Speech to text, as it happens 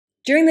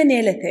During the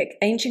Neolithic,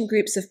 ancient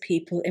groups of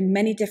people in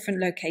many different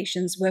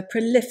locations were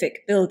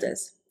prolific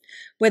builders.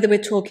 Whether we're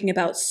talking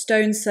about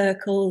stone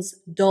circles,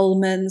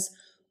 dolmens,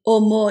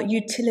 or more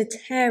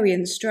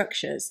utilitarian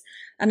structures,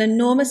 an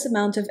enormous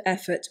amount of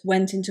effort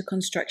went into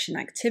construction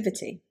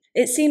activity.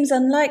 It seems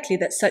unlikely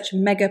that such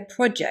mega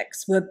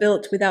projects were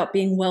built without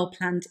being well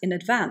planned in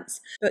advance,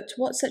 but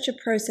what such a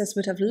process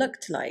would have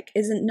looked like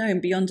isn't known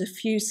beyond a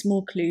few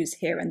small clues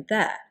here and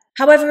there.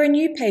 However, a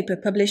new paper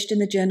published in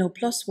the journal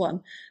PLOS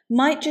ONE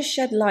might just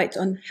shed light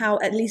on how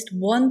at least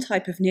one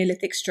type of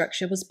Neolithic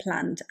structure was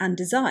planned and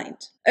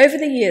designed. Over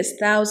the years,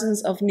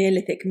 thousands of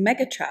Neolithic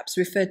megatraps,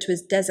 referred to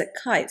as desert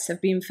kites, have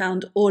been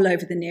found all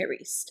over the Near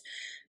East.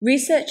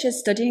 Researchers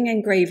studying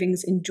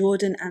engravings in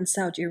Jordan and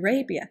Saudi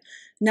Arabia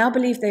now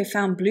believe they've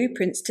found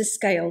blueprints to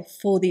scale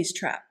for these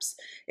traps.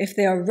 If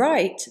they are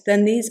right,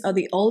 then these are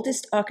the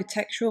oldest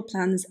architectural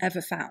plans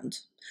ever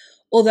found.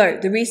 Although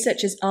the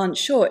researchers aren't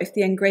sure if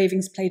the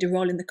engravings played a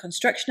role in the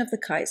construction of the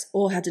kites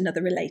or had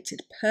another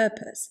related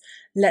purpose.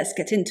 Let's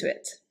get into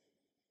it.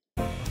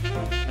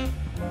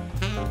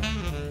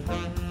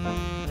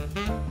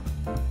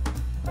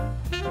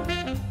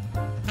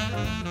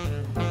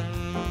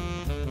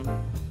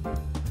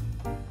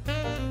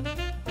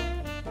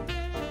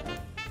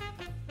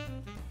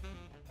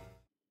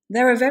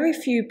 There are very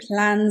few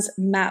plans,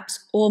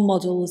 maps, or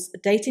models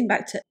dating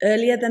back to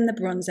earlier than the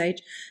Bronze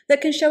Age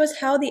that can show us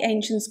how the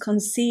ancients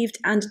conceived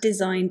and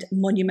designed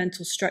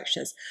monumental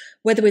structures,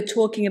 whether we're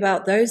talking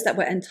about those that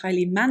were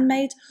entirely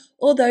man-made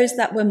or those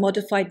that were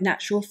modified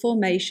natural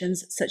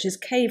formations such as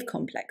cave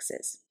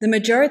complexes. The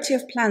majority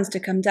of plans to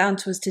come down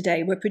to us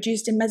today were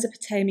produced in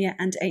Mesopotamia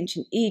and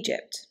ancient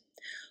Egypt.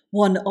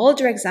 One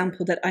older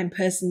example that I'm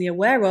personally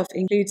aware of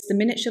includes the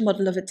miniature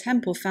model of a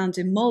temple found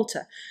in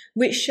Malta,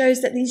 which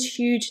shows that these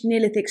huge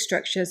Neolithic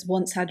structures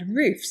once had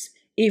roofs,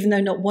 even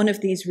though not one of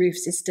these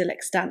roofs is still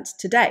extant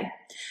today.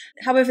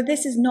 However,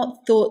 this is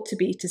not thought to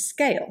be to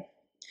scale.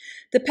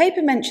 The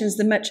paper mentions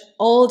the much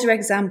older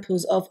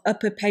examples of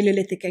Upper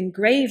Paleolithic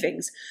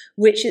engravings,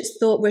 which it's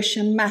thought were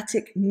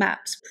schematic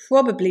maps,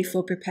 probably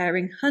for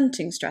preparing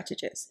hunting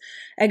strategies.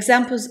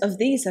 Examples of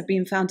these have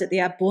been found at the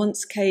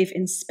Abonce cave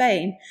in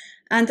Spain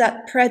and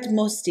at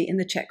Predmosti in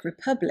the Czech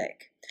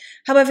Republic.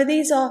 However,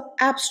 these are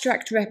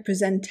abstract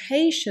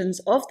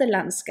representations of the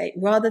landscape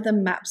rather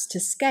than maps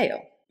to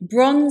scale.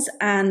 Bronze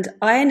and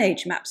Iron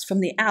Age maps from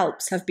the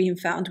Alps have been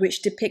found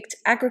which depict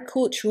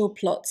agricultural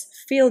plots,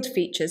 field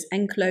features,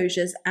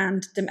 enclosures,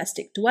 and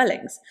domestic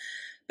dwellings.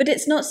 But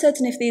it's not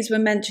certain if these were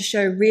meant to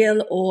show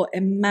real or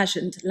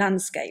imagined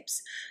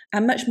landscapes. A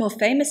much more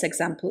famous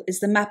example is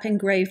the map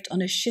engraved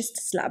on a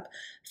schist slab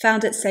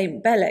found at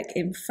Saint Belec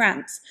in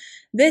France.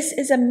 This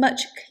is a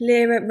much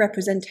clearer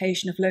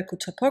representation of local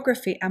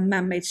topography and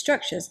man-made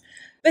structures,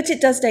 but it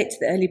does date to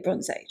the early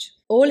Bronze Age.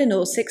 All in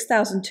all,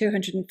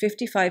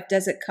 6,255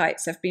 desert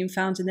kites have been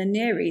found in the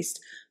Near East,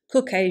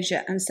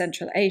 Caucasia, and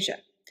Central Asia.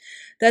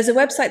 There's a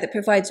website that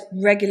provides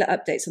regular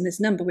updates on this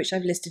number, which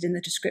I've listed in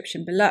the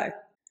description below.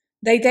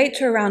 They date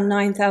to around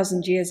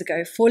 9,000 years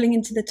ago, falling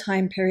into the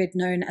time period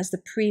known as the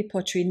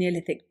Pre-Pottery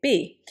Neolithic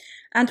B,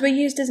 and were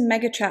used as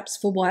megatraps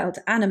for wild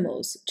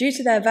animals, due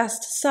to their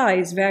vast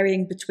size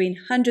varying between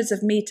hundreds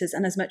of meters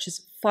and as much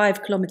as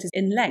 5 kilometers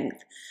in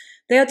length.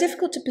 They are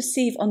difficult to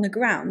perceive on the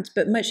ground,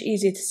 but much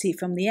easier to see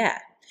from the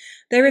air.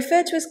 They're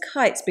referred to as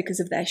kites because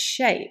of their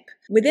shape.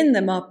 Within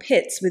them are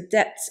pits with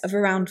depths of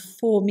around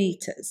 4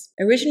 meters.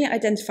 Originally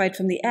identified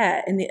from the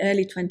air in the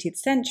early 20th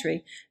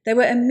century, they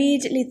were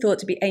immediately thought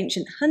to be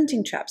ancient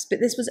hunting traps, but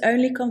this was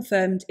only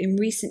confirmed in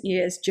recent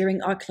years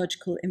during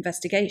archaeological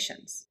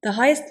investigations. The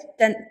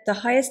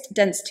highest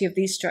density of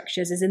these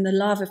structures is in the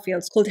lava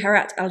fields called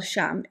Harat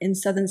al-Sham in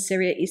southern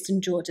Syria,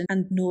 eastern Jordan,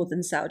 and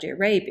northern Saudi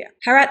Arabia.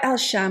 Harat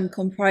al-Sham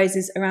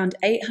comprises around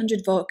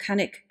 800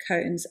 volcanic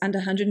cones and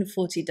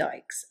 140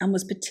 dikes, and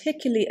was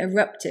particularly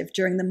eruptive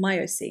during the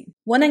Miocene.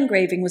 One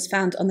engraving was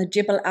found on the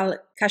Jibal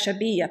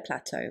al-Kashabiyya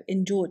plateau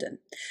in Jordan.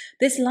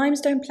 This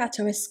limestone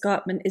plateau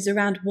escarpment is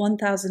around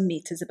 1,000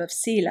 meters above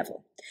sea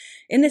level.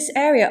 In this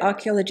area,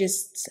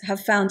 archaeologists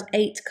have found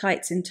 8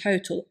 kites in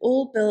total,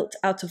 all built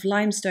out of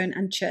limestone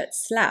and chert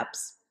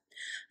slabs.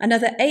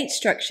 Another 8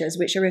 structures,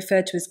 which are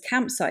referred to as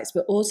campsites,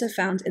 were also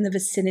found in the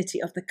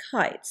vicinity of the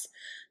kites.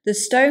 The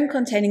stone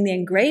containing the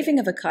engraving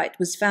of a kite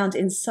was found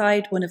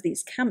inside one of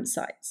these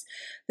campsites.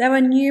 There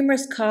are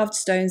numerous carved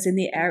stones in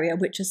the area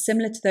which are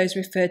similar to those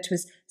referred to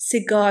as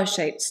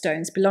cigar-shaped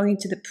stones belonging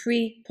to the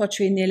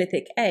Pre-Pottery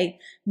Neolithic A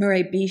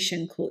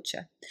Murabitian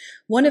culture.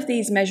 One of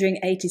these, measuring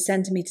 80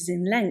 centimeters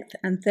in length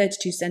and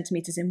 32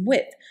 centimeters in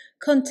width,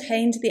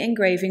 contained the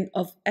engraving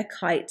of a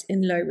kite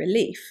in low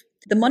relief.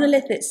 The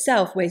monolith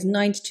itself weighs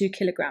 92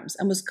 kilograms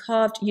and was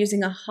carved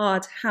using a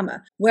hard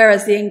hammer,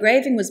 whereas the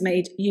engraving was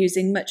made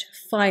using much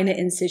finer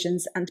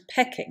incisions and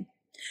pecking.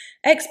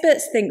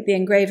 Experts think the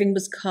engraving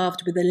was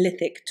carved with a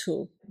lithic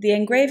tool. The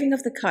engraving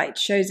of the kite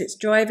shows its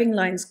driving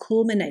lines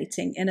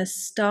culminating in a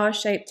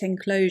star-shaped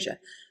enclosure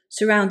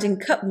surrounding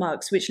cut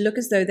marks which look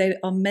as though they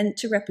are meant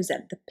to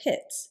represent the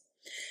pits.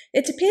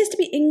 It appears to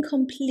be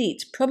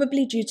incomplete,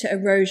 probably due to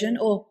erosion,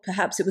 or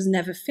perhaps it was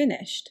never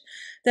finished.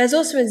 There's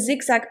also a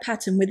zigzag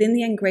pattern within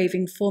the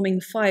engraving forming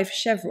 5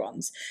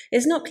 chevrons.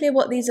 It's not clear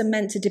what these are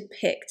meant to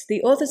depict.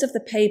 The authors of the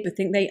paper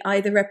think they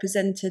either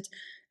represented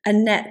a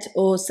net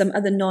or some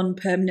other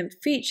non-permanent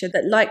feature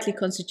that likely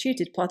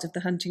constituted part of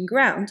the hunting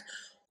ground,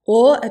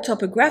 or a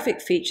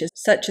topographic feature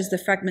such as the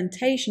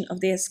fragmentation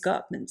of the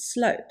escarpment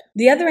slope.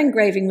 The other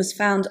engraving was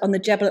found on the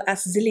Jebel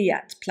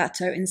As-Ziliyat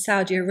plateau in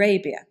Saudi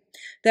Arabia.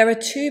 There are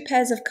 2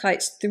 pairs of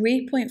kites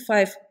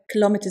 3.5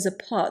 kilometers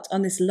apart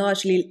on this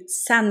largely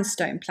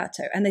sandstone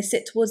plateau, and they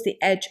sit towards the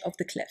edge of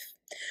the cliff.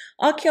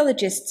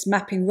 Archaeologists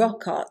mapping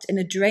rock art in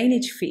a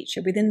drainage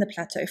feature within the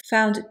plateau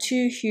found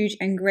 2 huge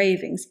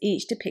engravings,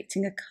 each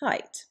depicting a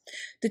kite.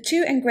 The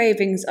 2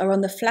 engravings are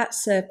on the flat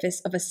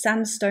surface of a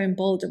sandstone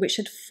boulder which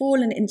had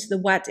fallen into the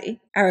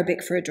wadi,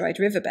 Arabic for a dried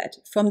riverbed,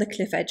 from the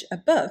cliff edge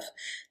above.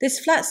 This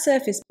flat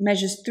surface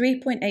measures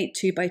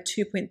 3.82 by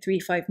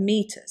 2.35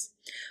 meters.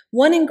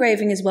 One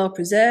engraving is well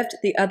preserved,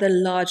 the other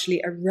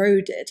largely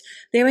eroded.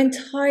 They are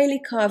entirely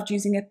carved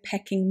using a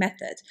pecking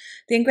method.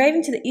 The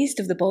engraving to the east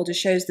of the boulder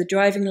shows the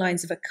driving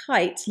lines of a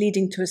kite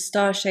leading to a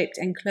star-shaped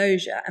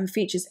enclosure and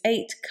features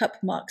 8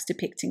 cup marks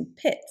depicting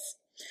pits.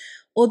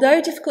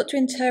 Although difficult to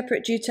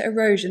interpret due to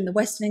erosion, the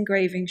western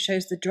engraving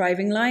shows the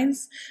driving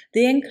lines,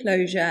 the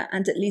enclosure,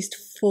 and at least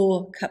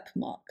 4 cup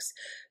marks.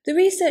 The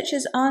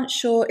researchers aren't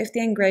sure if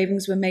the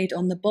engravings were made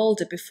on the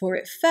boulder before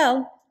it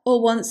fell, or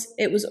once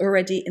it was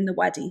already in the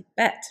wadi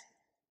bed.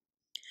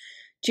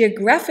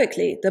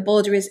 Geographically, the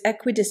boulder is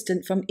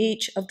equidistant from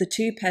each of the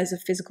 2 pairs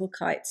of physical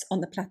kites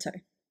on the plateau.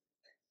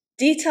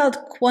 Detailed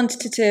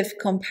quantitative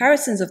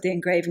comparisons of the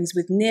engravings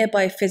with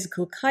nearby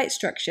physical kite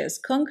structures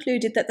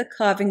concluded that the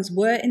carvings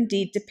were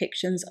indeed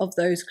depictions of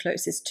those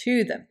closest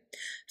to them.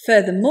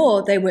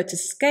 Furthermore, they were to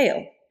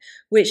scale,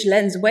 which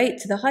lends weight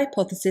to the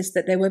hypothesis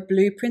that they were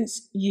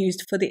blueprints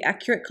used for the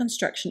accurate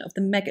construction of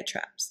the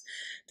megatraps.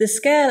 The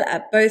scale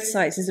at both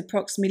sites is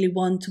approximately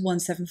 1 to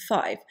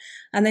 175,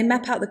 and they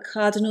map out the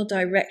cardinal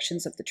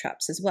directions of the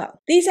traps as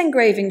well. These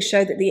engravings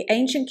show that the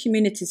ancient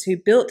communities who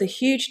built the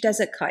huge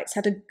desert kites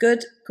had a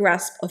good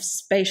grasp of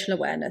spatial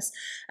awareness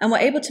and were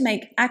able to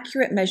make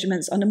accurate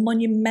measurements on a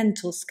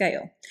monumental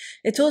scale.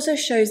 It also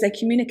shows they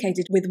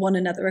communicated with one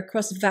another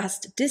across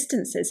vast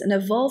distances and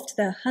evolved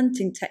their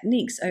hunting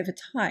techniques over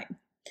time.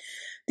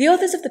 The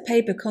authors of the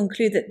paper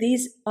conclude that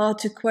these are,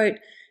 to quote,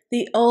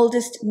 the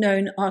oldest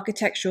known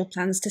architectural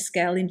plans to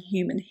scale in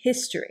human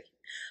history.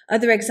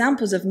 Other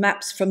examples of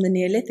maps from the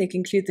Neolithic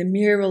include the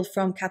mural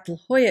from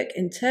Çatalhöyük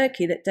in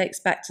Turkey that dates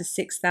back to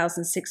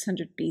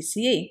 6600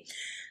 BCE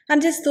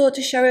and is thought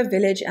to show a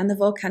village and the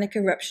volcanic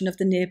eruption of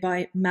the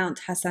nearby Mount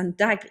Hasan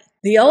Dagi.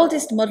 The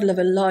oldest model of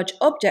a large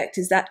object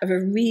is that of a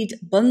reed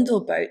bundle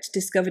boat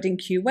discovered in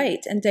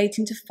Kuwait and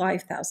dating to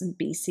 5000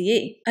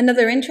 BCE.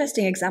 Another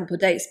interesting example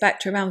dates back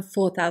to around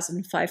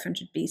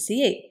 4500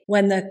 BCE,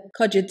 when the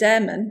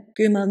Kocaderman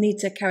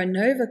Gumalnita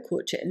Karanova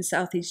culture in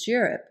Southeast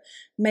Europe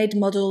made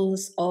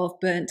models of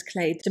burnt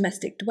clay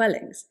domestic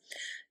dwellings.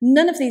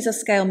 None of these are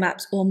scale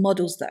maps or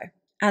models though,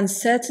 and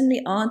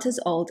certainly aren't as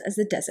old as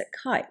the desert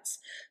kites.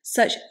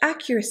 Such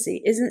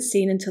accuracy isn't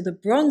seen until the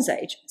Bronze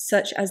Age,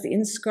 such as the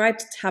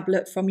inscribed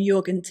tablet from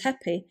Yorgan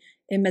Tepe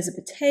in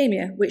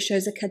Mesopotamia, which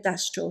shows a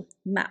cadastral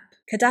map.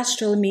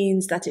 Cadastral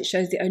means that it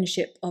shows the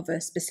ownership of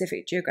a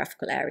specific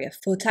geographical area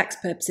for tax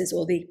purposes,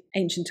 or the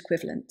ancient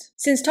equivalent.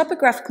 Since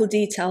topographical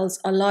details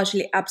are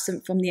largely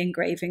absent from the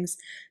engravings,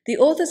 the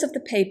authors of the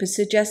paper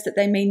suggest that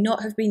they may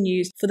not have been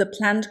used for the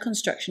planned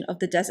construction of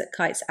the desert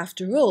kites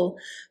after all,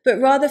 but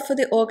rather for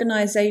the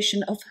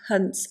organization of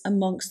hunts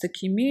amongst the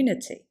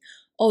community.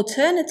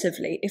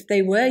 Alternatively, if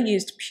they were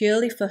used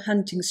purely for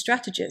hunting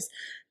strategies,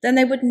 then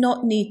they would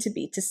not need to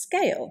be to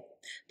scale.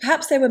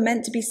 Perhaps they were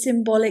meant to be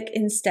symbolic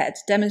instead,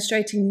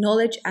 demonstrating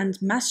knowledge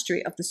and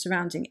mastery of the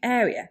surrounding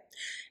area.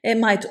 It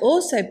might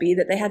also be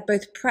that they had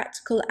both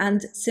practical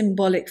and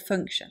symbolic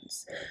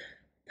functions.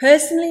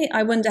 Personally,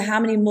 I wonder how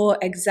many more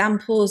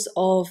examples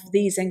of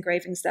these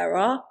engravings there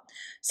are.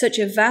 Such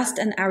a vast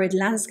and arid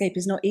landscape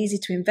is not easy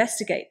to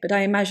investigate, but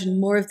I imagine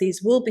more of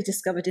these will be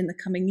discovered in the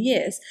coming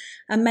years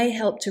and may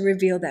help to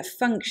reveal their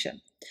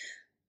function.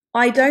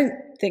 I don't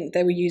think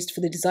they were used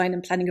for the design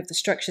and planning of the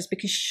structures,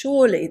 because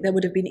surely there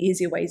would have been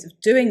easier ways of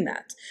doing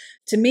that.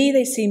 To me,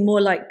 they seem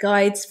more like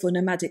guides for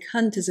nomadic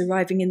hunters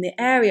arriving in the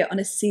area on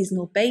a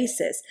seasonal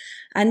basis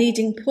and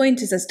needing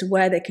pointers as to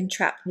where they can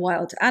trap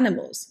wild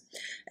animals.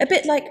 A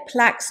bit like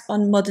plaques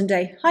on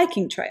modern-day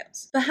hiking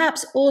trails.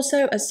 Perhaps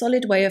also a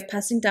solid way of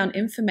passing down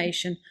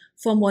information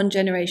from one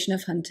generation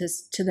of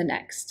hunters to the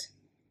next.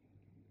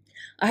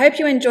 I hope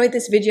you enjoyed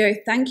this video.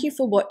 Thank you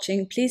for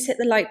watching. Please hit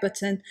the like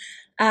button.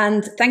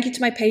 And thank you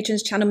to my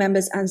patrons, channel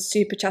members, and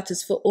super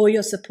chatters for all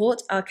your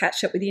support. I'll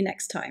catch up with you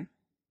next time.